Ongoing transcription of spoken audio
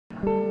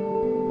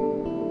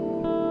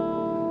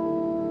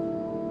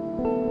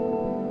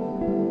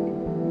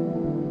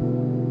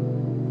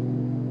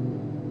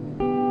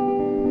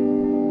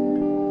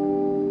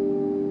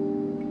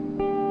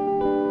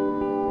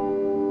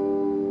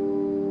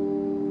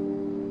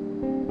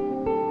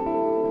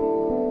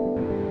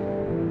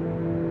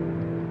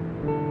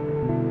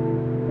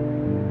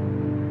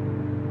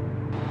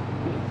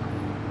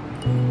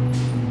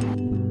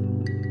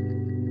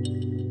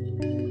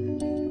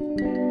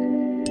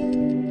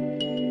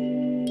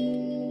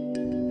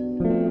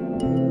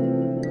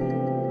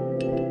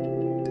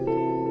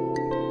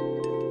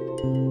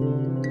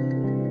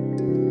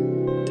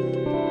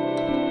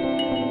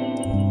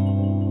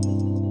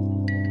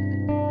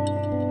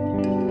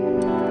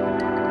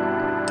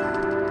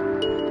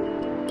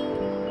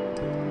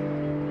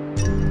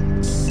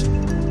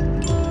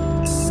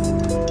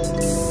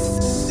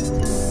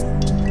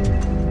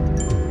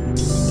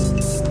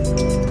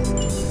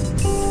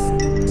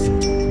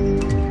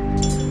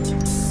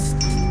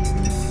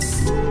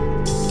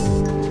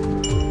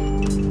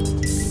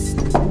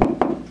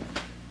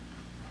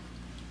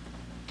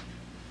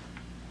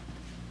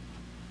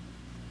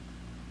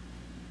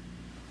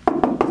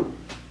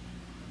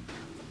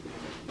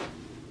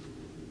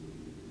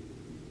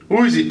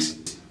Who is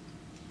it?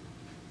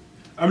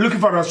 I'm looking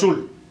for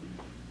Rasul.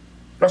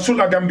 Rasul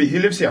Agambi, he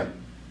lives here.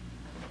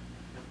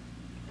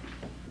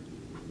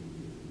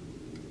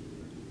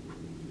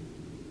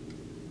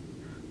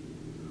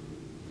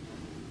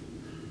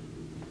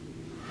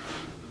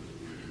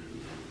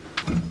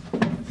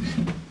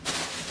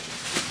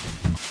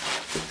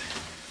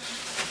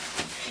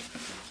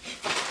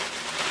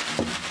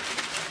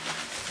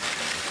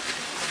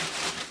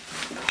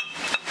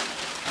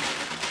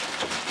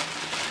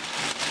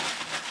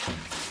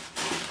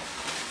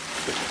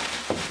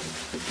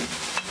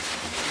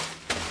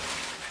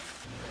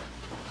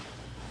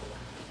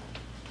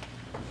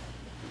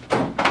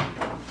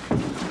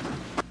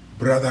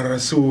 Brother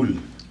Rasul,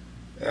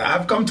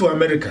 I've come to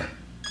America.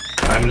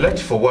 I'm late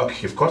for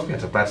work. You've caught me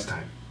at a bad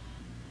time.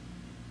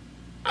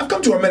 I've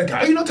come to America.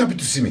 Are you not happy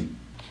to see me?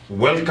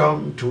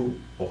 Welcome to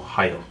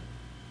Ohio.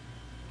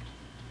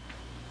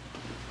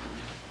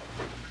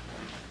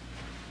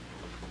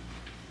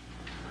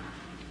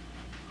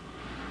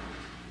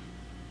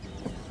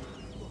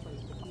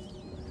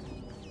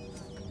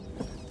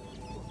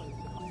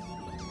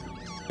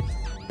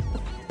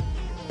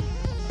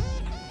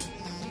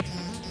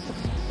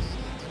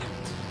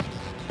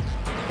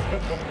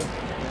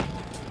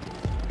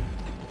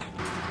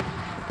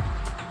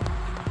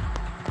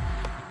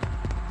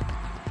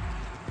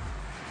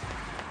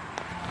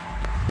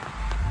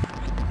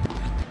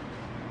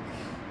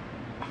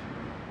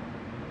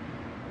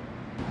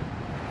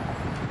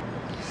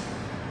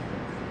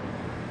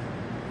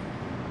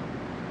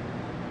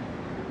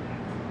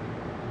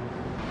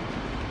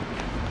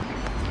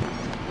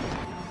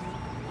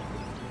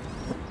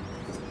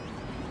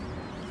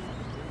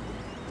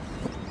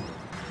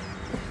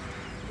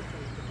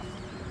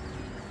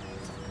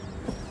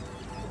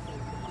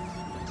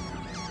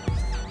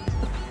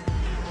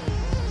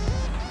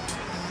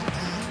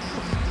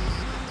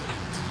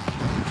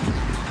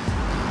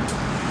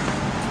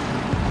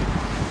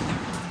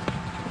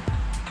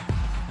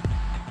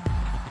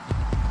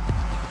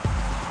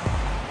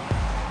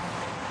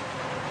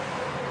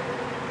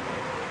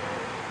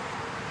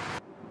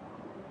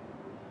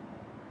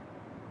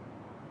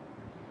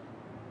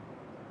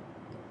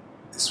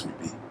 This will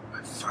be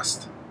my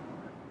first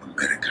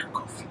American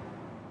coffee.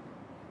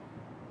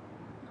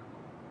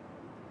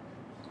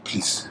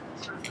 Please,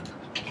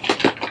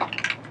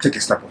 take a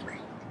snap of me.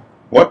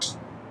 What?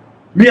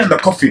 Me and the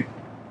coffee?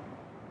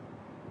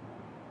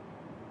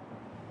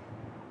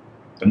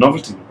 The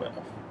novelty will wear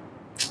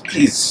off.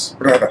 Please,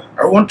 brother,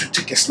 I want to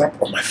take a snap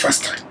of my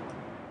first time.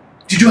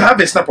 Did you have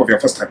a snap of your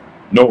first time?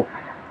 No.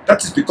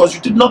 That is because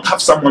you did not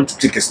have someone to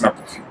take a snap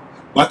of you.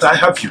 But I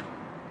have you.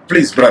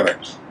 Please, brother.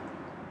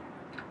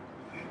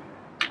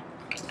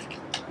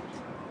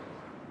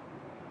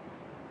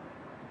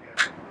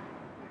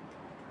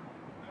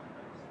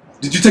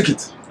 Did you take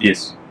it?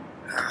 Yes.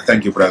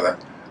 Thank you, brother.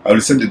 I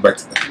will send it back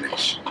to the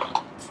village.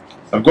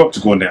 I've got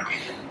to go now.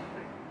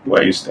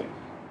 Where are you staying?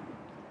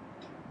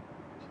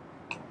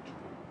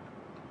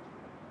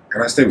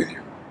 Can I stay with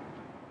you?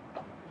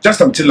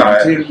 Just until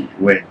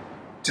when?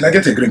 Till I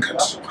get a green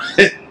card.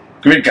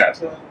 Green card?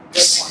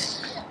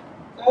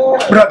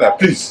 Brother,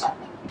 please.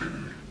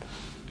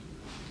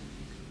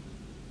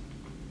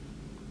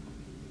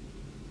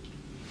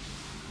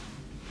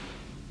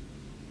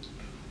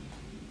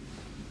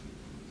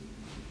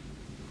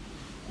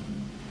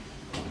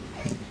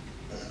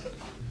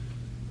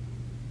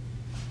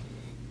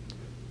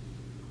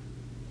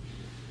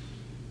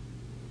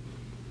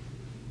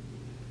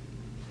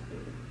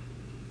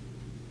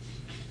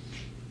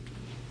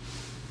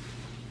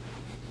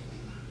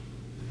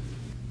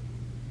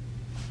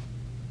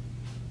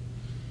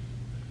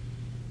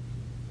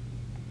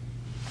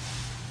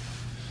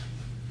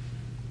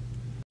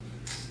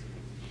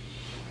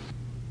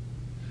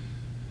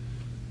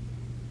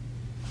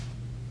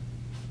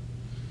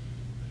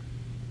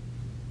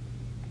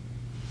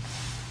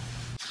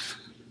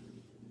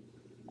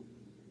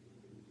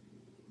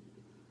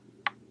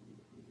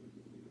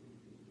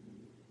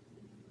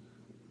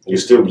 You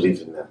still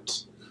believe in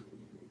that?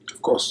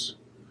 Of course.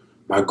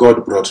 My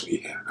God brought me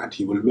here, and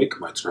He will make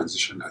my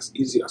transition as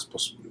easy as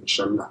possible,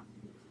 inshallah.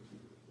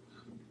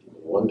 I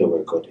wonder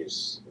where God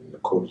is in the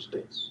cold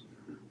days.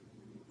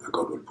 My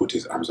God will put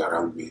His arms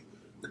around me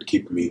and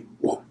keep me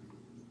warm.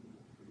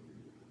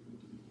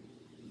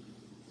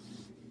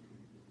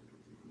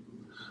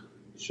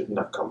 You shouldn't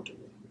have come to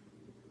me.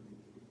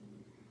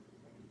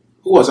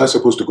 Who was I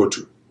supposed to go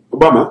to?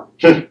 Obama?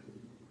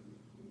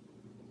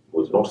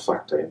 Would not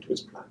factor into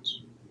his plans.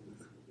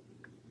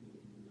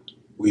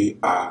 We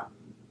are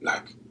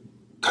like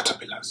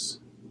caterpillars,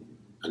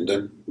 and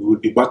then we will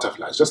be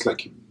butterflies, just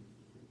like him.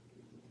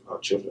 Our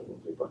children will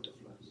be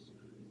butterflies.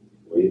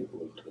 We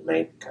will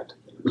remain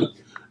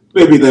caterpillars.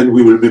 Maybe then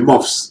we will be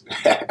moths.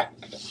 I'm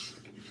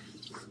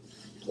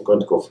going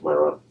to go for my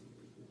run.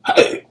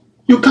 Hey,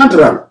 you can't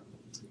run.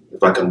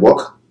 If I can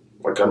walk,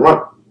 I can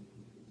run.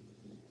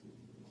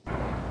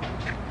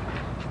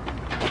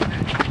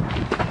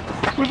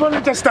 We've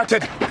only just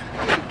started.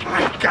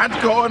 I can't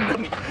go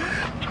on.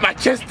 My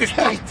chest is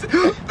tight.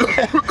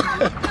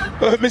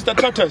 Mr.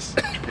 Tortoise.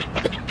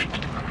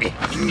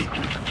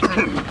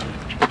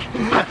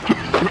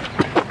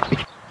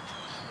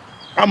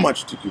 How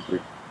much did you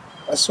bring?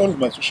 I sold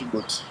my fishing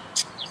boat.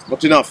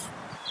 Not enough.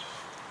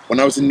 When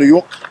I was in New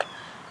York,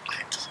 I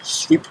had to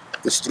sweep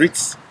the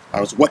streets.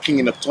 I was working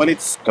in the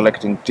toilets,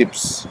 collecting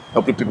tips,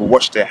 helping people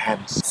wash their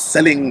hands,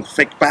 selling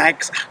fake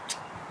bags.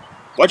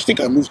 Why do you think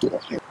I moved to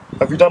Ohio?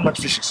 Have you done much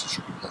fishing since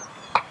you've been there?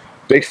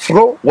 They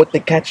throw what they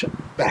catch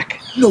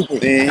back. No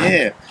way.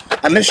 Yeah.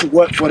 Unless you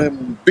work for a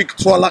big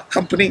trawler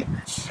company,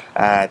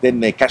 then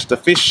they catch the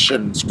fish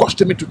and squash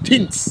them into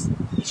tins.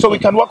 So we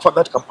can work for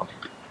that company.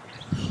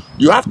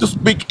 You have to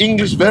speak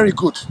English very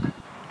good.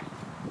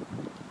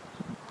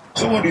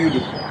 So what do you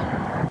do?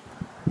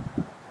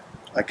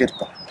 I get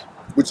back.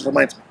 Which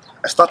reminds me,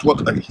 I start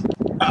work early.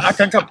 I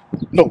can come.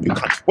 No, you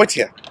can't. Wait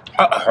here.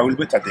 I will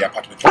wait at the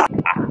apartment.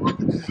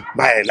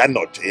 My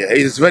landlord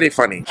is very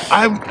funny.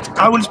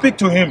 I will speak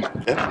to him.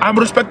 Yeah? I'm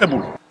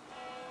respectable.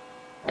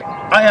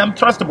 I am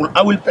trustable.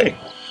 I will pay.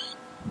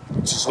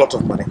 It's a lot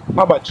of money.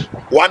 How much?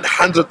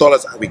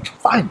 $100 a week.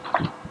 Fine.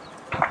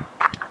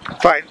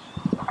 Fine.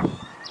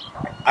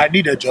 I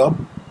need a job.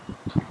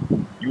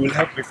 You will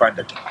help me find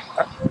a job.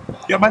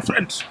 You're my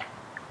friend.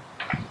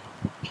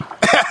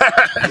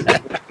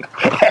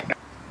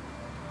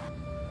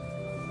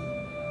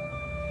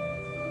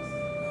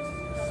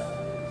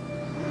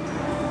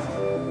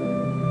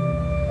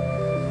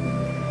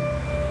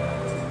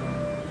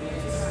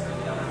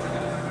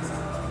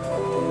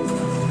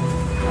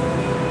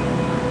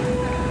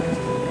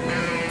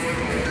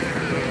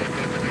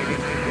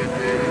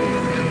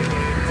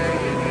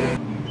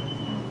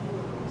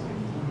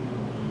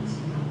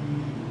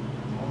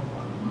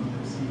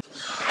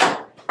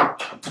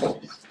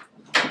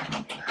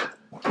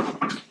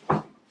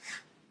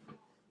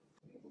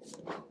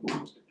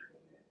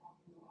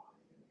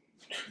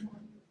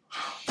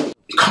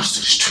 It comes to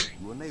this tree.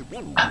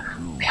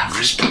 We have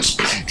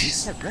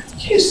responsibilities.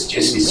 Yes,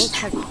 it's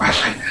true.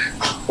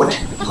 When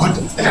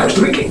I was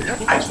drinking,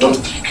 I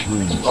don't drink.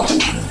 Not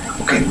at all.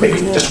 Okay, maybe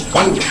just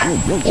one time.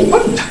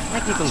 One time.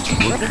 Technical.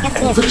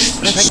 I'm very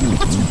special.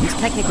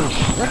 Technical.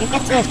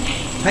 Technical.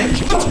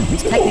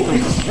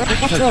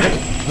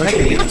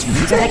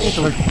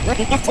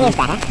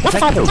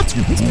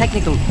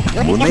 Technical.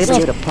 Enable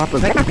you to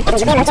properly. Technical.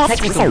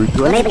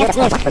 To enable you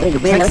to properly.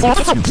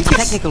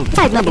 Technical.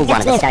 Number one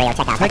of the stereo.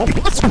 Check out.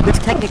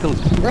 Technical.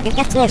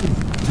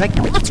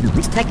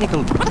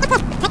 Technical.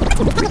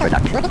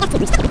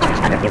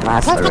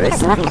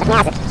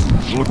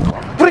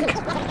 Drink!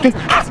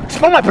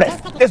 Smell my breath!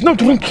 There's no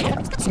drink here!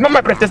 Smell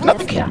my breath! There's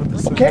nothing here!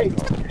 Okay?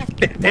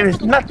 There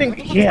is nothing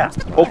here!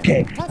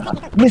 Okay?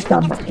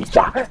 Mr.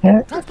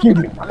 Manager, give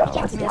me another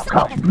chance!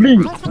 Come,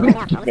 please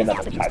give me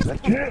another chance!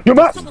 You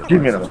must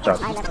give me another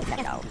chance!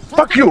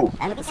 Fuck you!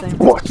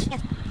 What?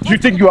 You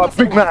think you are a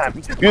big man?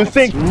 You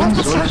think...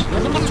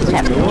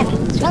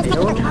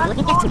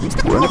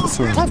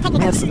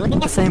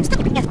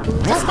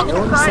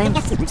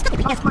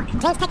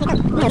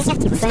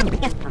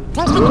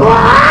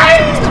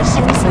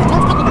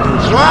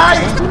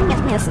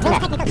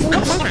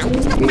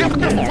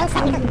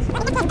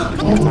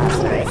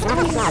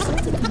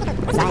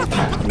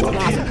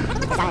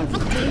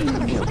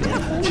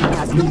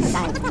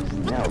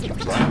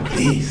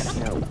 Please.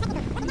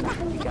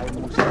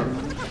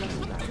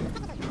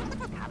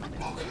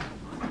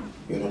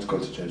 You're not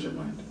going to change your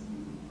mind.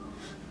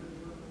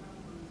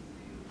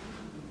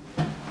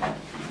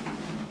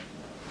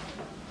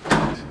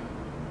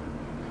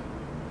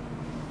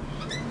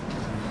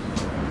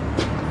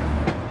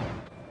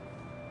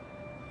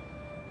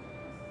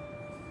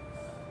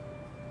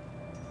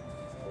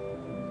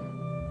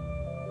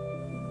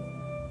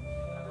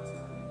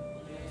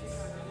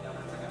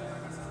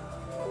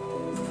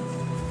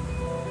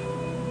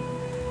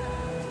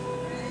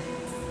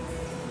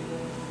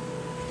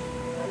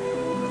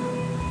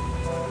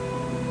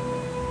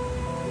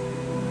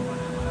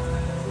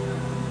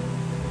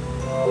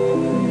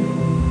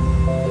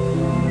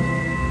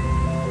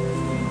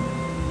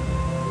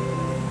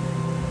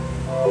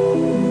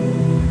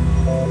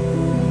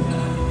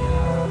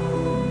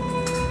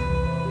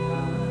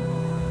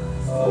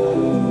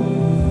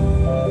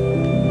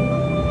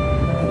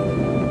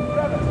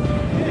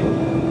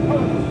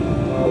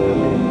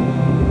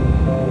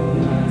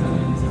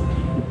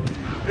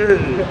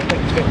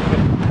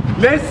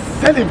 Let's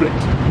celebrate.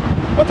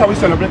 What are we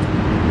celebrating?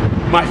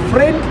 My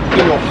friend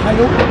in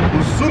Ohio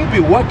will soon be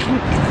working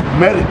in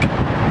America.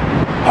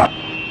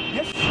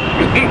 Yes?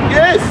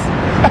 Yes!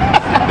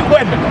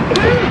 When?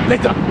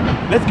 Later.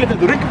 Let's get a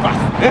drink fast.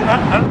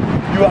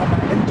 You are my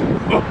angel.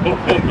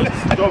 Let's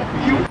stop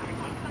you.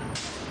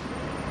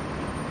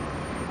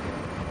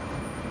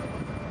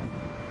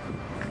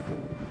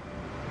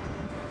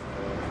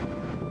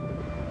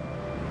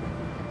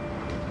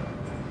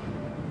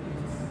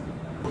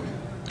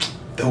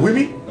 The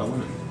women? The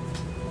women.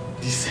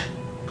 Listen.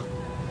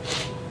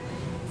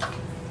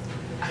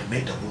 I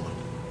met a woman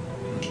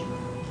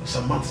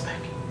some months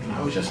back.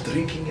 I was just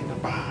drinking in the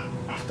bar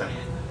after a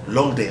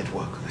long day at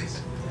work.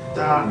 Right?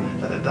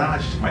 da.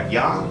 She's quite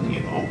young,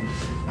 you know.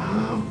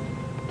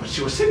 But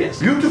she was serious.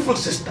 Beautiful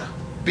sister.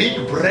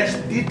 Big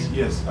breasted.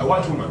 Yes, a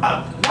white woman.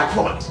 White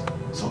woman.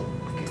 So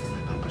I gave her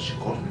my number. She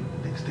called me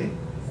next day.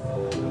 I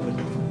went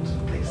over to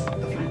the place,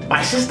 the flat.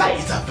 My sister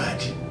is a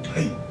virgin.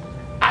 Hey,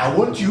 I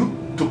want you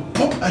to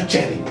pop a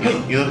cherry.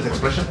 Hey, you know this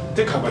expression?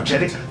 Take her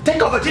virginity.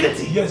 Take her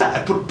virginity. Yes.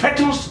 I put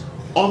petals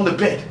on the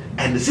bed,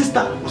 and the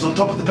sister was on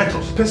top of the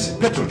petals.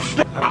 Petals.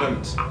 I've done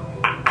it.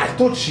 I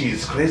thought she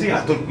is crazy.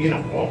 I thought, you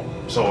know,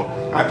 so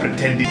I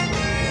pretended.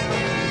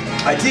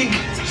 I think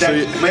that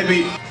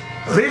maybe.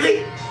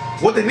 Really?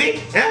 What they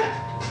need? Yeah?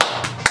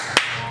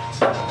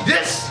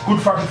 Yes. Good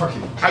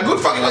fucking. A good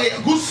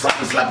fucking, good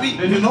slappy,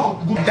 you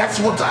know? Good. That's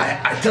what I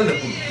tell them.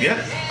 Yeah?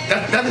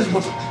 That is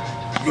what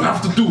you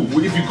have to do.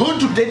 If you're going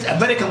to date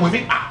American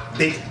women,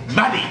 date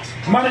marry.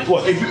 Marry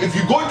what? If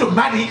you're going to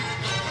marry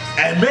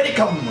an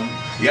American woman,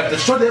 you have to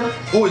show them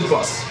who is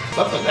boss.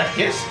 That's like that,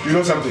 yes? You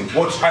know something?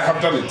 What? I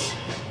have done it.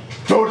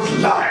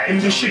 Don't lie. In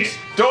the shit.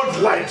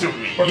 Don't lie to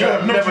me. But You I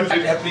have not never used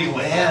it.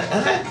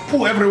 everywhere.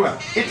 Poo everywhere.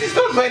 It is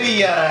not very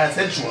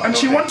sensual. And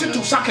she wanted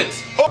to suck it.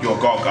 Your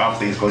girl got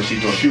this because she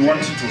don't. She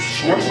wanted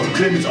to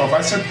claim it off.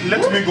 I said,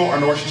 let me go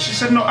and wash it. She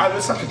said, no, I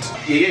will suck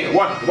it. Yeah.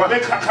 One.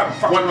 Make her come.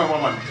 Fuck. One.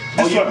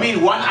 This Oh, you one.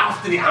 mean one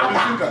after the Every other?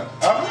 finger.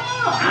 Huh?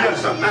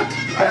 Yes.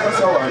 That's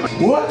how I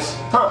do. What?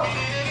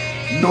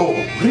 Huh? No.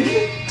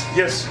 Really?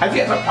 Yes. Have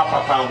you ever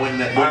papa when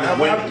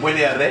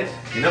they are red?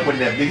 You know when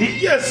they're bleeding?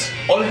 Yes.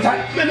 All the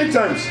time? Many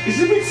times. It's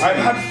a bit. I've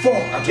had 4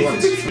 at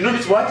once. You know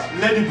this what?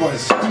 Lady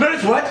boys. You know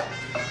this what?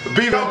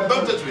 Baby, Don't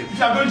touch me. if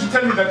you are going to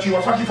tell me that you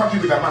are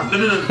fucking with a man,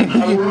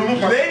 No. I will remove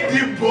my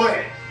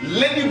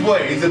Lady boy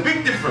is a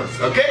big difference,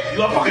 okay?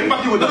 You are fucking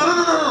with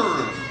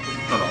No.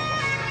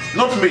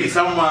 Not me,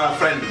 some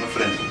friend.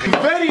 Okay?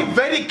 Very,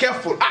 very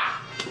careful.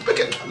 Look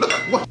at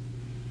what?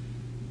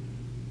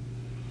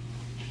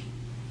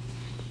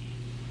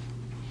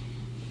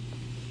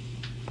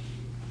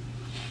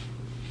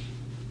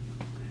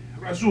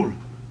 Rasul.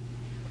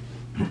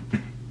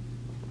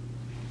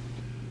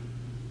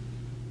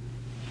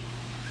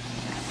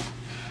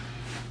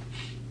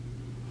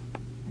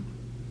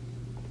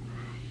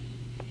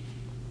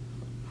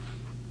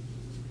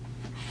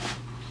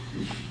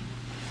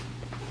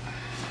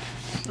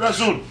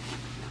 Rasul.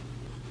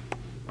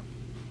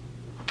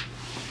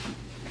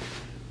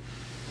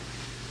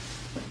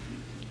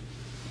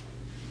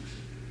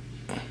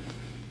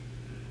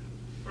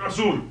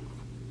 Rasul.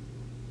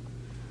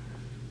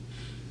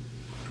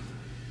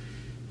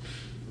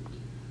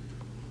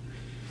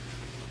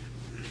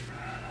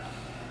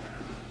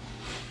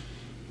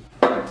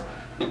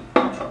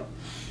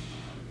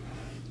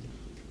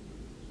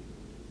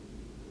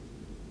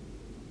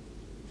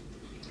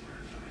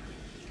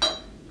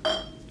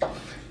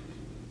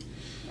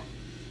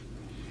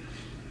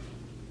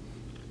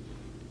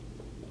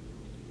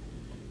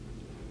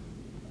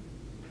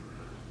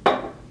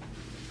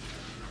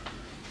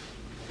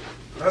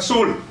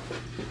 Rasul.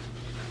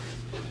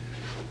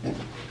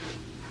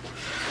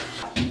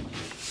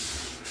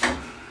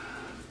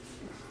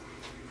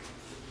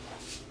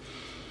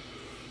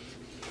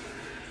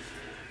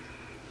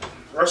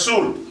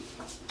 Rasul.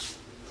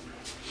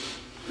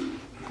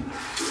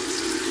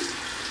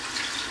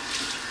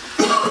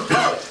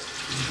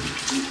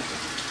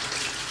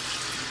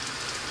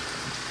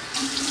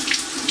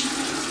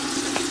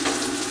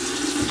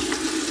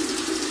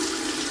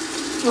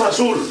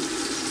 Rasul.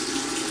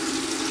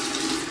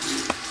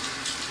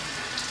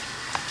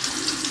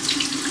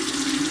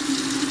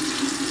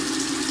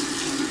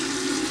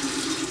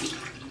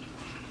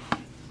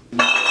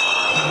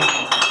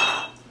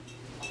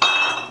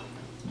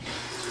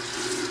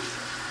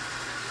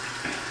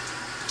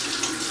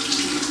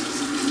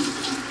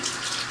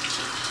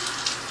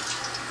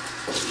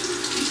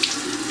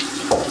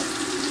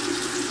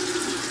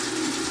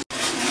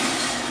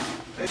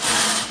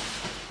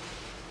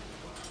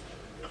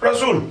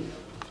 Rasul.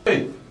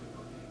 Hey.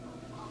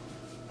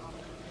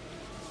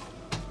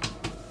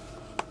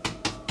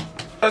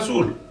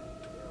 Rasul.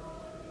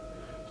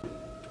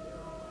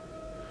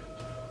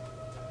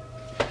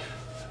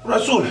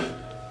 Rasul.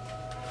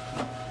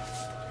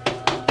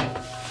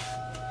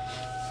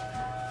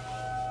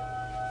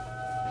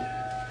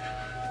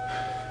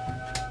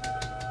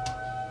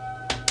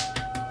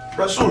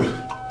 Rasul.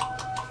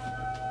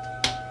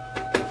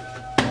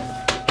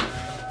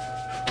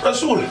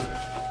 Rasul.